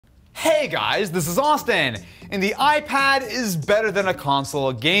Hey guys, this is Austin, and the iPad is better than a console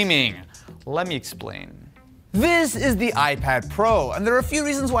of gaming. Let me explain. This is the iPad Pro, and there are a few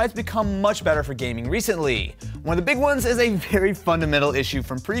reasons why it's become much better for gaming recently. One of the big ones is a very fundamental issue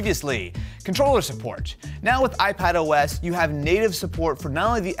from previously: controller support. Now with iPad OS, you have native support for not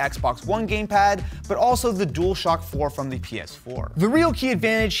only the Xbox One gamepad, but also the DualShock 4 from the PS4. The real key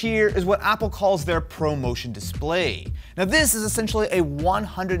advantage here is what Apple calls their ProMotion display. Now this is essentially a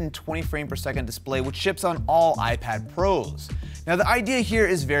 120 frame per second display which ships on all iPad Pros. Now the idea here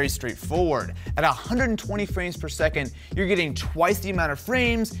is very straightforward. At 120 frames per second, you're getting twice the amount of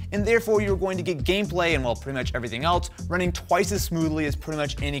frames, and therefore you're going to get gameplay and, well, pretty much everything else running twice as smoothly as pretty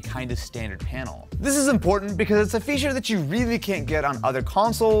much any kind of standard panel. This is important because it's a feature that you really can't get on other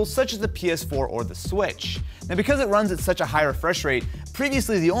consoles such as the PS4 or the Switch. Now because it runs at such a high refresh rate,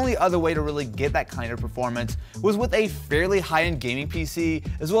 previously the only other way to really get that kind of performance was with a fairly high-end gaming PC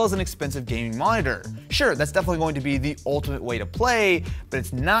as well as an expensive gaming monitor. Sure, that's definitely going to be the ultimate way to play, but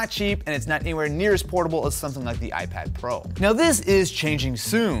it's not cheap and it's not anywhere near as portable as something like the iPad Pro. Now this is changing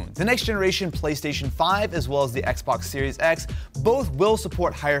soon. The next generation PlayStation 5 as well as the Xbox Series X both will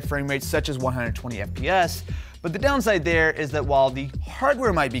support higher frame rates such as 120 FPS. But the downside there is that while the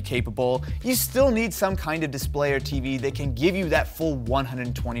hardware might be capable, you still need some kind of display or TV that can give you that full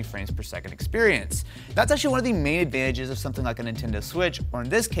 120 frames per second experience. That's actually one of the main advantages of something like a Nintendo Switch, or in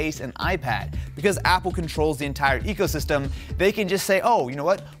this case, an iPad. Because Apple controls the entire ecosystem, they can just say, oh, you know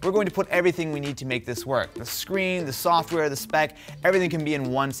what? We're going to put everything we need to make this work. The screen, the software, the spec, everything can be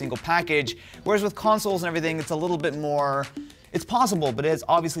in one single package. Whereas with consoles and everything, it's a little bit more. It's possible, but it's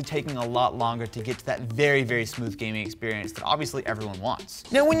obviously taking a lot longer to get to that very, very smooth gaming experience that obviously everyone wants.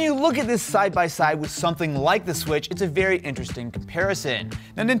 Now, when you look at this side by side with something like the Switch, it's a very interesting comparison.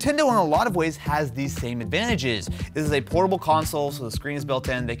 Now, Nintendo in a lot of ways has these same advantages. This is a portable console, so the screen is built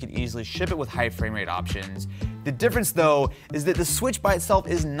in, they can easily ship it with high frame rate options. The difference though is that the Switch by itself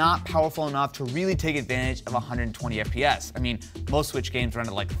is not powerful enough to really take advantage of 120 FPS. I mean, most Switch games run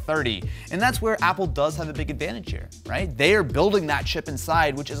at like 30, and that's where Apple does have a big advantage here, right? They are building that chip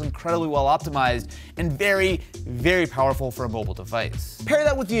inside, which is incredibly well optimized and very, very powerful for a mobile device. Pair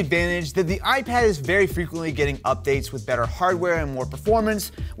that with the advantage that the iPad is very frequently getting updates with better hardware and more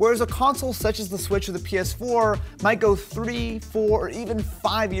performance, whereas a console such as the Switch or the PS4 might go 3, 4, or even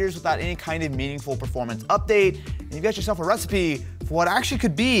 5 years without any kind of meaningful performance update. And you've got yourself a recipe for what actually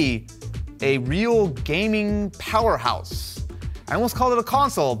could be a real gaming powerhouse. I almost called it a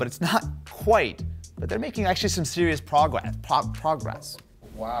console, but it's not quite. But they're making actually some serious progress.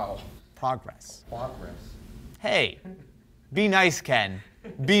 Wow. Progress. Progress. Hey, be nice, Ken.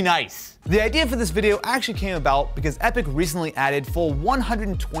 Be nice. The idea for this video actually came about because Epic recently added full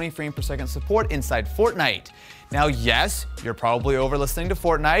 120 frame per second support inside Fortnite. Now, yes, you're probably over listening to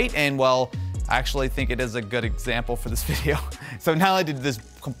Fortnite, and well, I actually think it is a good example for this video. So not only did this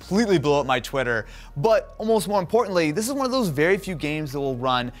completely blow up my Twitter, but almost more importantly, this is one of those very few games that will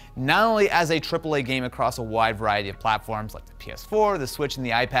run not only as a AAA game across a wide variety of platforms like the PS4, the Switch, and the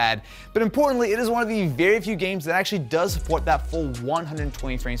iPad, but importantly, it is one of the very few games that actually does support that full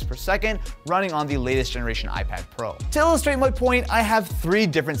 120 frames per second running on the latest generation iPad Pro. To illustrate my point, I have 3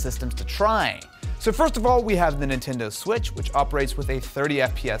 different systems to try. So first of all, we have the Nintendo Switch, which operates with a 30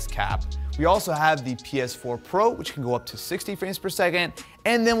 FPS cap. We also have the PS4 Pro, which can go up to 60 frames per second,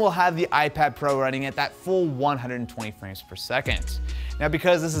 and then we'll have the iPad Pro running at that full 120 frames per second. Now,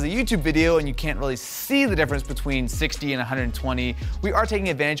 because this is a YouTube video and you can't really see the difference between 60 and 120, we are taking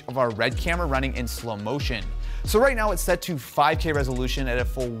advantage of our Red camera running in slow motion. So right now it's set to 5K resolution at a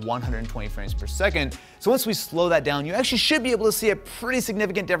full 120 frames per second. So once we slow that down, you actually should be able to see a pretty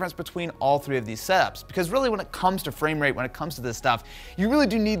significant difference between all 3 of these setups. Because really when it comes to frame rate, when it comes to this stuff, you really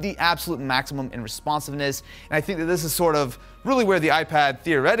do need the absolute maximum in responsiveness. And I think that this is sort of really where the iPad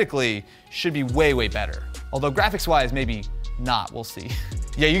theoretically should be way, way better. Although graphics wise, maybe not, we'll see.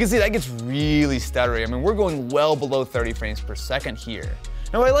 Yeah, you can see that gets really stuttery. I mean, we're going well below 30 frames per second here.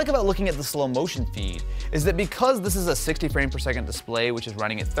 Now, what I like about looking at the slow motion feed is that because this is a 60 frame per second display, which is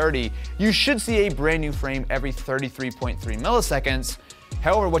running at 30, you should see a brand new frame every 33.3 milliseconds.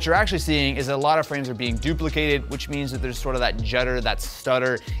 However, what you're actually seeing is that a lot of frames are being duplicated, which means that there's sort of that judder, that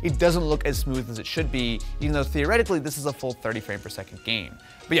stutter. It doesn't look as smooth as it should be, even though theoretically this is a full 30 frame per second game.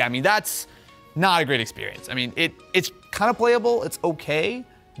 But yeah, I mean, that's not a great experience. I mean, it's kind of playable, it's okay,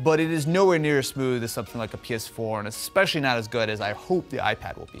 but it is nowhere near as smooth as something like a PS4, and especially not as good as I hope the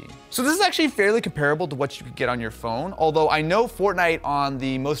iPad will be. So this is actually fairly comparable to what you could get on your phone, although I know Fortnite on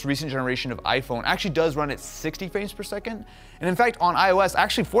the most recent generation of iPhone actually does run at 60 frames per second. And in fact, on iOS,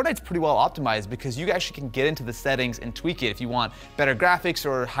 actually Fortnite's pretty well optimized because you actually can get into the settings and tweak it. If you want better graphics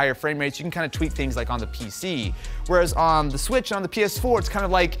or higher frame rates, you can kind of tweak things like on the PC. Whereas on the Switch and on the PS4, it's kind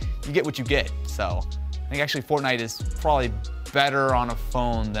of like you get what you get. So I think actually Fortnite is probably better on a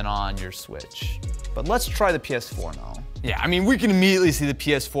phone than on your Switch. But let's try the PS4 now. Yeah, I mean, we can immediately see the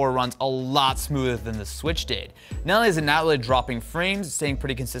PS4 runs a lot smoother than the Switch did. Not only is it not really dropping frames, it's staying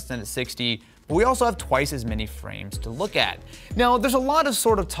pretty consistent at 60, but we also have twice as many frames to look at. Now, there's a lot of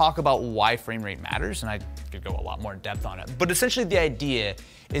sort of talk about why frame rate matters, and I could go a lot more in depth on it, but essentially the idea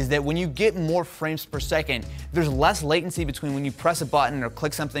is that when you get more frames per second, there's less latency between when you press a button or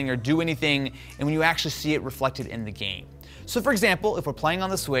click something or do anything and when you actually see it reflected in the game. So for example, if we're playing on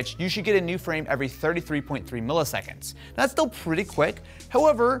the Switch, you should get a new frame every 33.3 milliseconds. That's still pretty quick.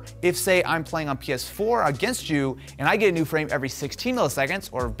 However, if say I'm playing on PS4 against you and I get a new frame every 16 milliseconds,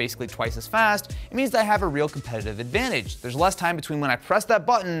 or basically twice as fast, it means that I have a real competitive advantage. There's less time between when I press that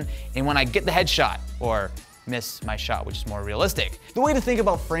button and when I get the headshot or miss my shot, which is more realistic. The way to think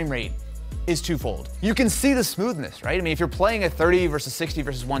about frame rate is twofold. You can see the smoothness, right? I mean, if you're playing at 30 versus 60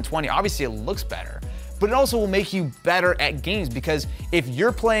 versus 120, obviously it looks better. But it also will make you better at games because if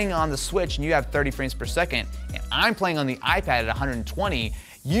you're playing on the Switch and you have 30 frames per second and I'm playing on the iPad at 120,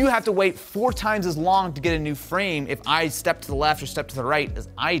 you have to wait 4 times as long to get a new frame if I step to the left or step to the right as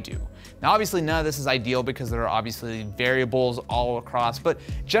I do. Now obviously none of this is ideal because there are obviously variables all across, but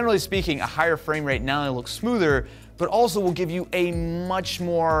generally speaking, a higher frame rate not only looks smoother, but also will give you a much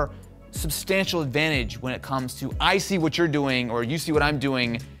more substantial advantage when it comes to I see what you're doing or you see what I'm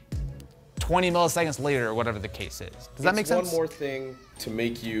doing 20 milliseconds later, or whatever the case is. Does that make sense? One more thing to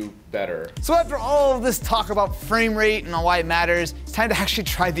make you better. So after all of this talk about frame rate and why it matters, it's time to actually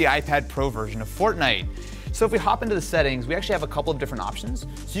try the iPad Pro version of Fortnite. So if we hop into the settings, we actually have a couple of different options.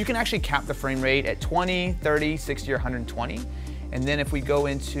 So you can actually cap the frame rate at 20, 30, 60, or 120. And then if we go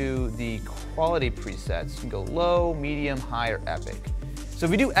into the quality presets, you can go low, medium, high, or epic. So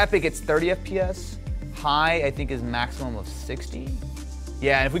if we do epic, it's 30 FPS. High, I think, is maximum of 60.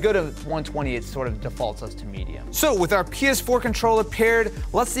 Yeah, and if we go to 120, it sort of defaults us to medium. So with our PS4 controller paired,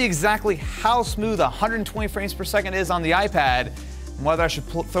 let's see exactly how smooth 120 frames per second is on the iPad, and whether I should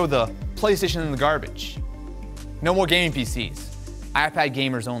throw the PlayStation in the garbage. No more gaming PCs. iPad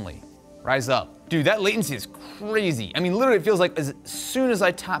gamers only. Rise up. Dude, that latency is crazy. I mean, literally it feels like as soon as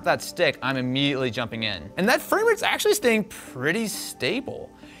I tap that stick, I'm immediately jumping in. And that frame rate's actually staying pretty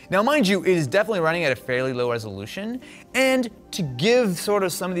stable. Now, mind you, it is definitely running at a fairly low resolution, and to give sort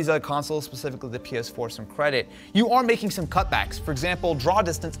of some of these other consoles, specifically the PS4, some credit, you are making some cutbacks. For example, draw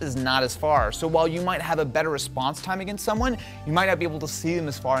distance is not as far, so while you might have a better response time against someone, you might not be able to see them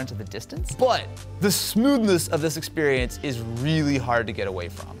as far into the distance, but the smoothness of this experience is really hard to get away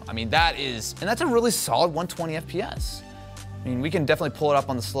from. I mean, that's a really solid 120 FPS. I mean, we can definitely pull it up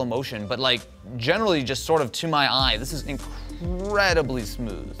on the slow motion, but like generally just sort of to my eye, this is incredibly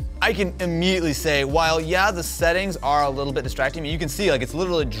smooth. I can immediately say, while yeah, the settings are a little bit distracting, you can see like it's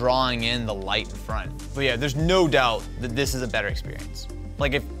literally drawing in the light in front. But yeah, there's no doubt that this is a better experience.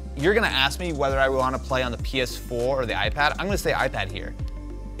 Like if you're gonna ask me whether I want to play on the PS4 or the iPad, I'm gonna say iPad here.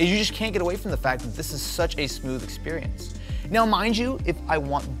 You just can't get away from the fact that this is such a smooth experience. Now, mind you, if I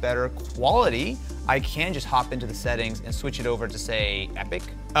want better quality, I can just hop into the settings and switch it over to say Epic.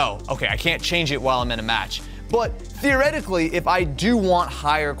 Oh, okay, I can't change it while I'm in a match. But theoretically, if I do want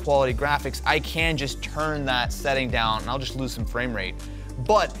higher quality graphics, I can just turn that setting down and I'll just lose some frame rate.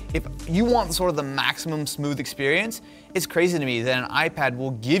 But if you want sort of the maximum smooth experience, it's crazy to me that an iPad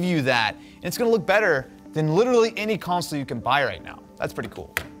will give you that, and it's gonna look better than literally any console you can buy right now. That's pretty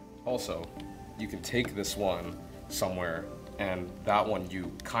cool. Also, you can take this one somewhere, and that one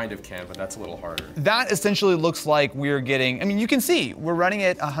you kind of can, but that's a little harder. That essentially looks like we're getting, I mean, you can see, we're running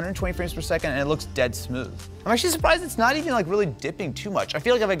at 120 frames per second and it looks dead smooth. I'm actually surprised it's not even like really dipping too much. I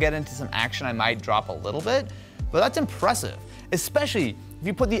feel like if I get into some action, I might drop a little bit, but that's impressive. Especially if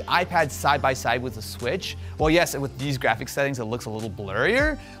you put the iPad side by side with the Switch. Well, yes, with these graphics settings, it looks a little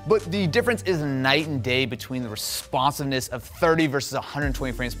blurrier, but the difference is night and day between the responsiveness of 30 versus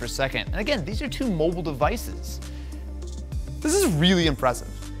 120 frames per second. And again, these are two mobile devices. This is really impressive.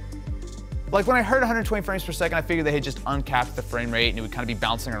 Like when I heard 120 frames per second, I figured they had just uncapped the frame rate and it would kind of be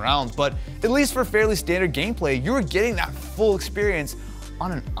bouncing around, but at least for fairly standard gameplay, you were getting that full experience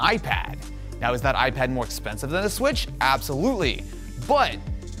on an iPad. Now, is that iPad more expensive than a Switch? Absolutely. But,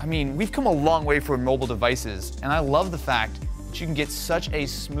 I mean, we've come a long way for mobile devices, and I love the fact that you can get such a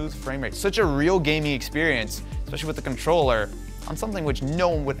smooth frame rate, such a real gaming experience, especially with the controller, on something which no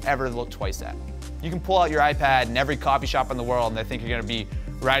one would ever look twice at. You can pull out your iPad in every coffee shop in the world and they think you're gonna be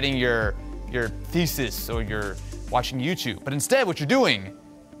writing your thesis or you're watching YouTube. But instead, what you're doing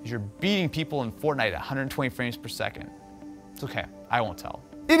is you're beating people in Fortnite at 120 frames per second. It's okay, I won't tell.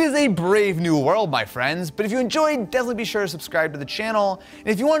 It is a brave new world, my friends, but if you enjoyed, definitely be sure to subscribe to the channel. And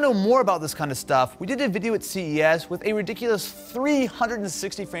if you want to know more about this kind of stuff, we did a video at CES with a ridiculous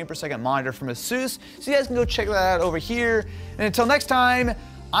 360 frame per second monitor from ASUS, so you guys can go check that out over here. And until next time,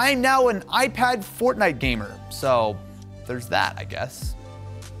 I'm now an iPad Fortnite gamer, so there's that, I guess.